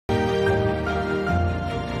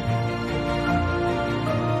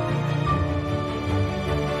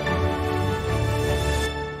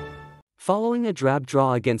Following a drab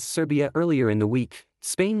draw against Serbia earlier in the week,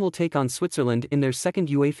 Spain will take on Switzerland in their second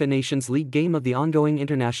UEFA Nations League game of the ongoing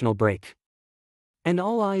international break. And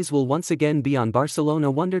all eyes will once again be on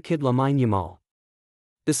Barcelona wonderkid Lamine Yamal.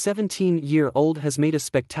 The 17-year-old has made a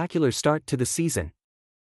spectacular start to the season,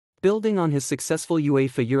 building on his successful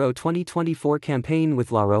UEFA Euro 2024 campaign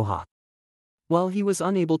with La Roja. While he was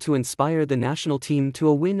unable to inspire the national team to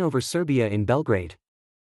a win over Serbia in Belgrade,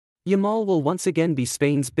 Yamal will once again be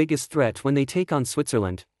Spain's biggest threat when they take on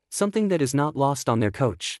Switzerland, something that is not lost on their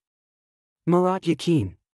coach, Murat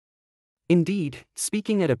Yakin. Indeed,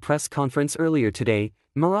 speaking at a press conference earlier today,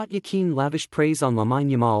 Murat Yakin lavished praise on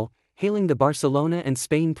Lamine Yamal, hailing the Barcelona and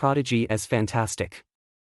Spain prodigy as fantastic.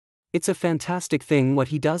 "It's a fantastic thing what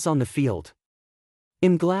he does on the field.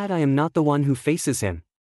 I'm glad I am not the one who faces him.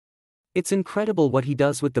 It's incredible what he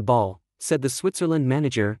does with the ball," said the Switzerland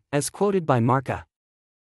manager, as quoted by Marca.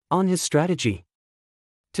 On his strategy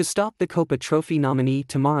to stop the Copa Trophy nominee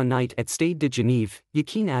tomorrow night at Stade de Genève,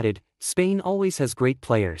 Yakin added, "Spain always has great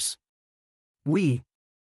players. We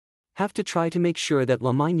have to try to make sure that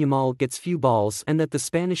Lamine Yamal gets few balls and that the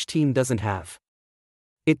Spanish team doesn't have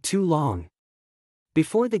it too long."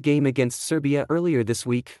 Before the game against Serbia earlier this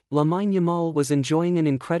week, Lamine Yamal was enjoying an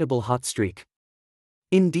incredible hot streak.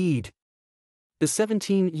 Indeed, the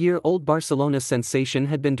 17-year-old Barcelona sensation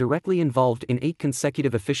had been directly involved in 8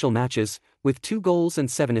 consecutive official matches, with 2 goals and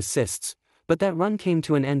 7 assists, but that run came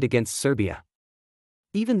to an end against Serbia.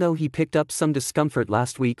 Even though he picked up some discomfort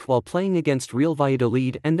last week while playing against Real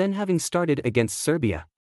Valladolid and then having started against Serbia,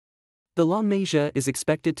 the La Masia is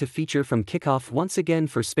expected to feature from kickoff once again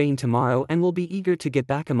for Spain tomorrow and will be eager to get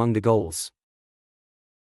back among the goals.